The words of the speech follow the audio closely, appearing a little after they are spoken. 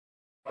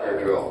Fire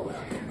drill.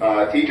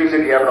 Teachers,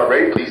 if you haven't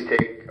already, please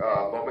take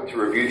a moment to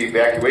review the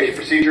evacuation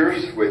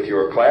procedures with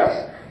your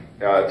class.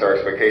 It's our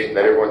expectation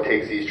that everyone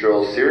takes these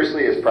drills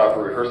seriously, as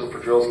proper rehearsal for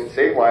drills can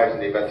save lives in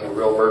the event of a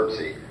real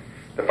emergency.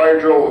 The fire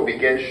drill will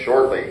begin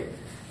shortly.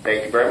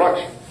 Thank you very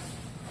much.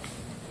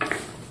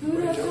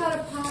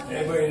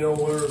 Anybody know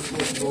where we're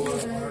supposed to go on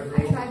fire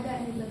drill?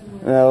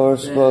 No, we're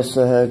supposed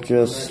to head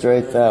just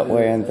straight that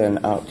way and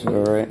then out to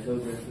the right.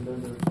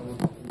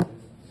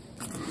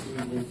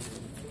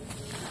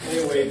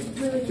 Anyway,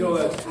 until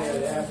that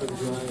happens,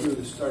 we'll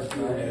do start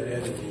doing that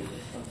editing.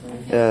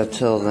 Yeah,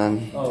 till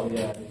then. Oh,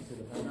 yeah.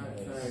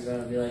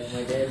 Gonna be like,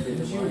 my dad did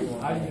mine.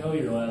 I know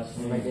your last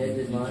name. My dad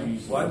did mine.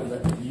 What?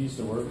 You used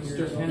to work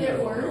here?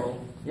 It worked?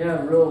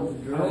 Yeah, real.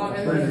 How long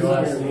have Your you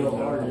last been name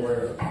hard to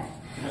wear.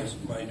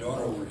 My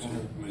daughter works in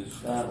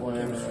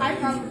Whenever. I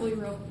probably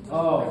wrote.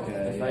 Oh,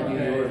 okay. If I do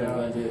yours, I'm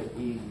gonna do it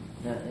easy.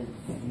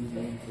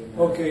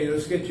 Okay,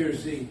 let's get your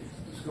seat.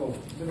 Let's go.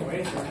 Been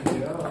waiting for you to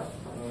get up.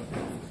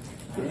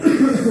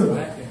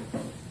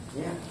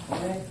 Yeah,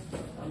 okay.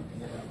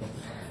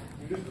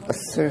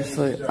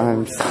 Seriously,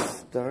 I'm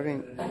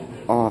starting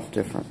off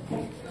different.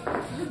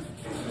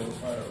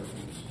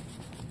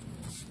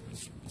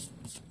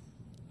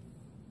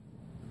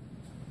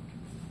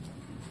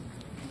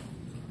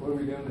 What are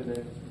we doing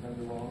today?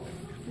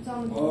 It's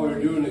on the Oh,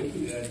 we're doing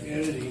that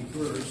editing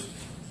first,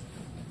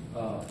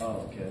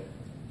 Oh, okay.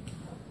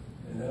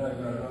 and then I've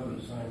got another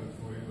assignment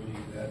for you when you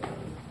get that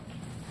done.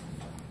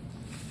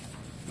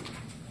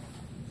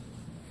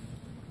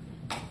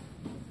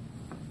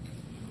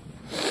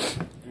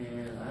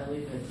 And I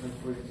leave at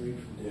 10:43.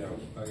 Yeah,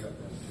 I got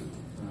that too.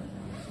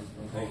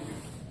 Thank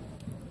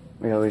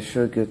you. Yeah, we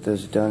should get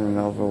this done and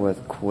over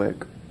with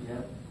quick.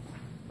 Yep.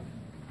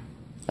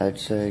 I'd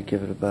say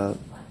give it about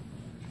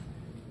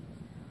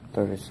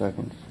 30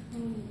 seconds.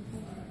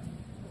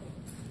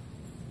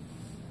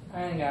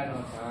 I ain't got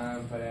no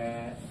time for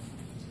that.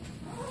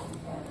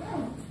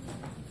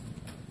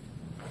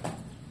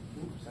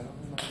 Oops, I don't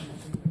have my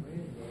thing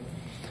ready to go.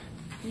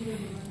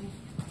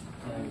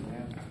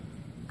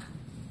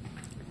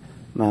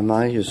 My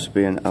mom used to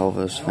be an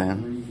Elvis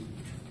fan.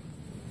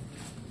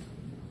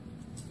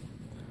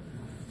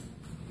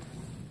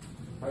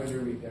 How was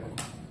your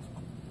weekend?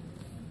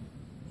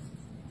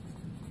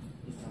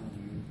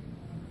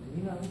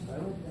 You know, I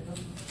don't.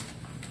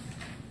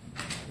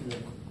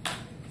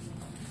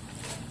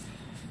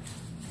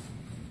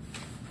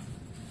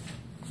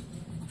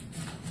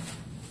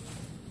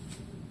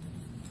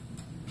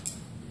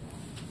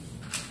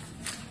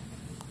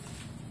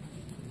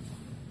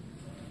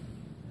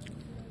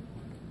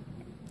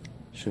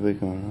 Should be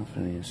going off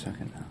any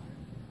second now.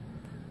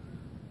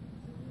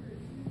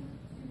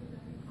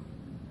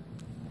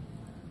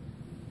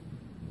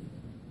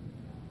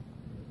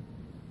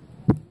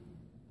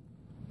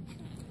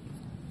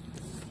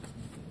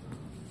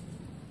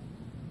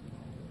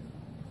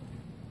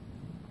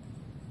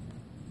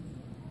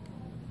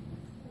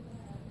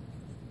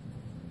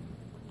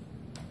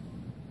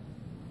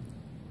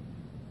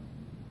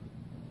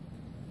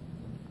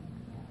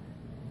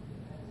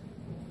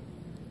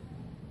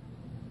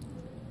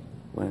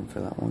 Waiting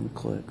for that one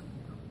click.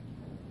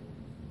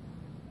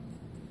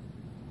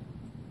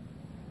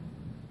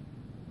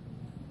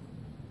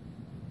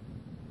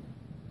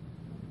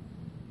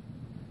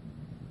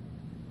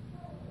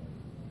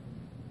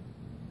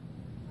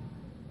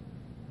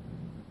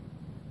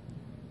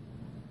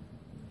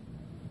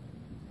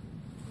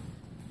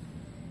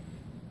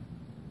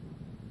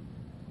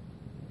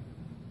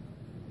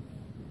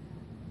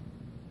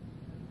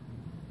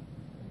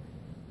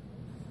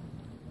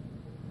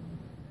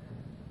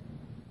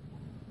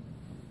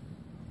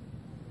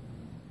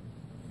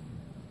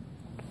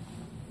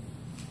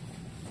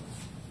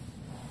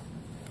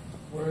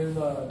 Where is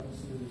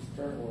this is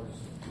Star Wars?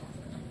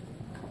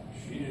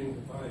 She didn't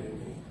confide in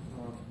me.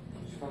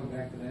 She's coming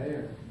back today,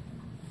 or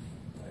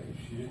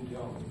She didn't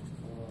tell me.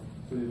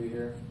 so you'll be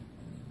here?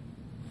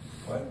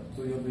 What?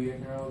 So you'll be in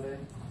here all day,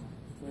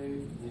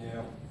 maybe?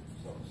 Yeah,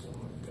 something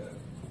like that.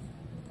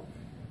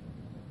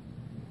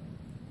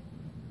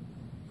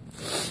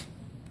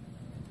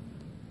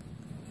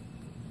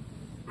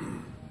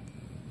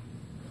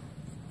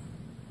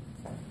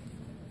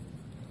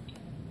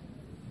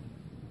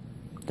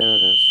 There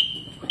it is.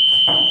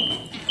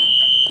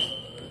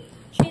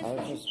 I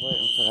was just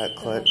waiting for that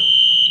click.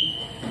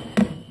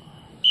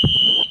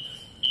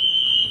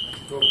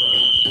 Go,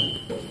 Brian.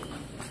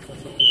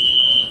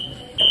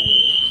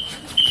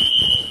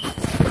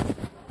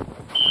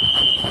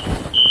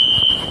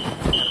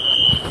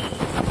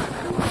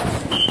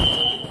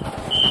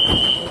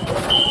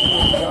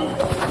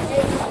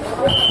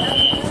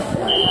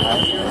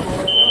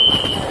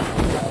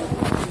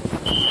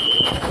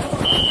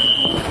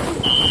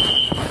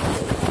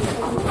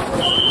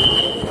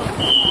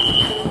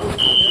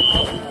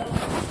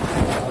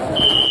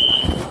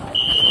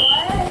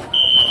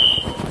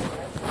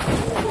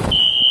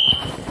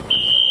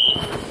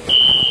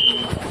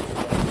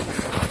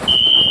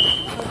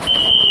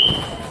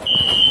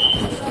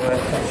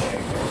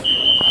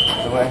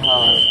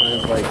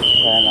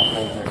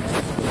 Alright,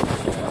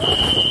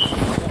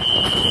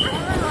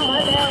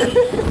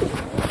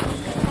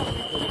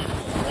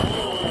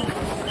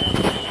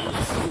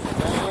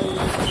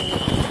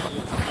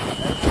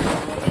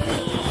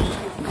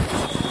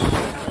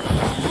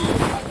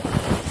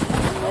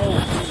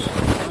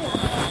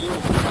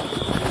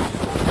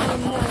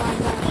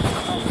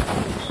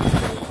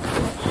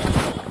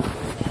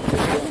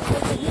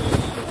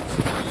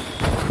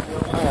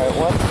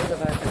 what's the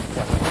back of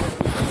the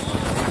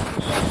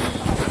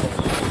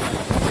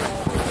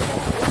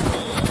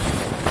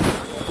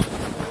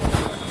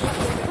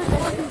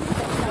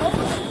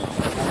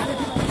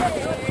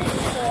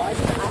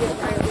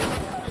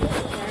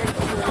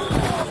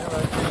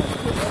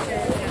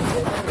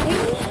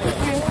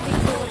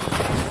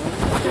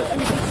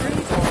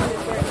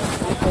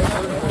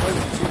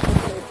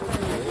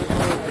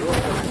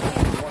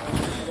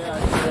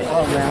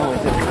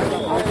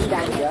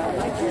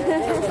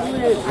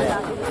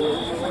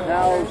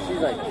Now she's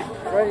like,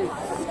 Freddie's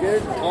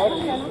scared to talk to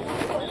you,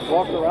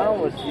 walk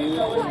around with you,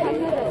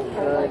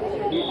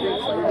 he thinks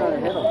you're gonna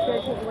hit him.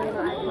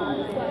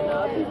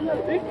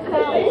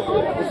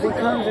 If he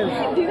comes in,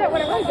 Do that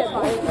whenever I get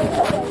by.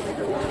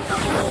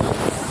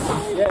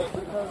 yeah, if he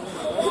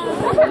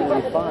comes in, he'll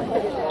be fine.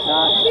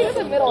 Not, She's in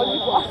the middle and you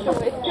walked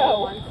away.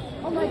 Go.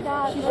 Oh my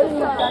god. She should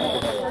have done it the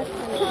first time.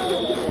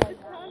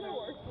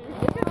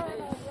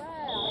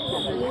 She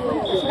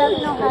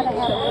doesn't know how to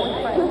have a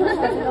boyfriend. She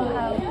doesn't know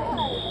how to.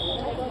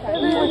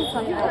 and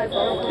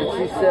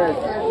she said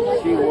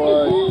she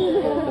was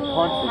the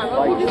punch was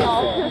biting.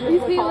 He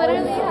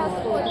literally has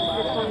to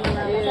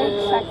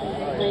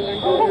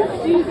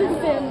Jesus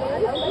and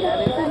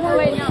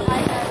wait, no, I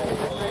have.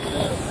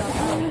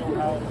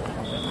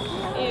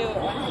 Ew.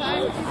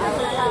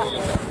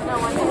 No,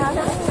 I have.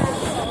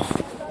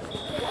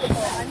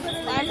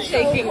 I'm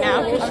shaking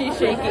now because she's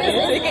shaking.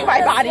 It's making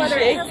my body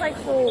shake.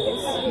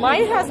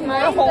 Mine has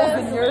more holes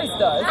than yours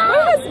does. Mine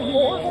has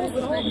more holes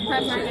than yours.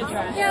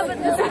 Yeah, but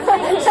this is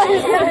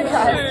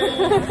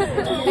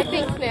I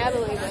think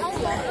Natalie was.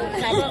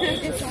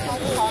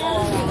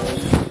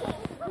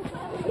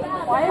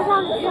 Why is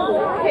on the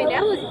Okay,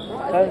 Natalie.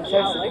 Having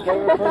sex with a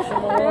favorite person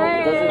in the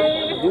world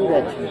doesn't do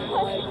that to you.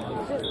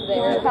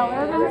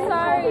 I'm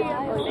sorry.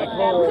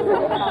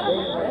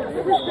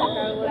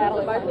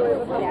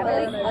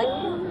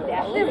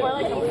 Natalie, more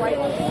like a white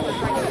one.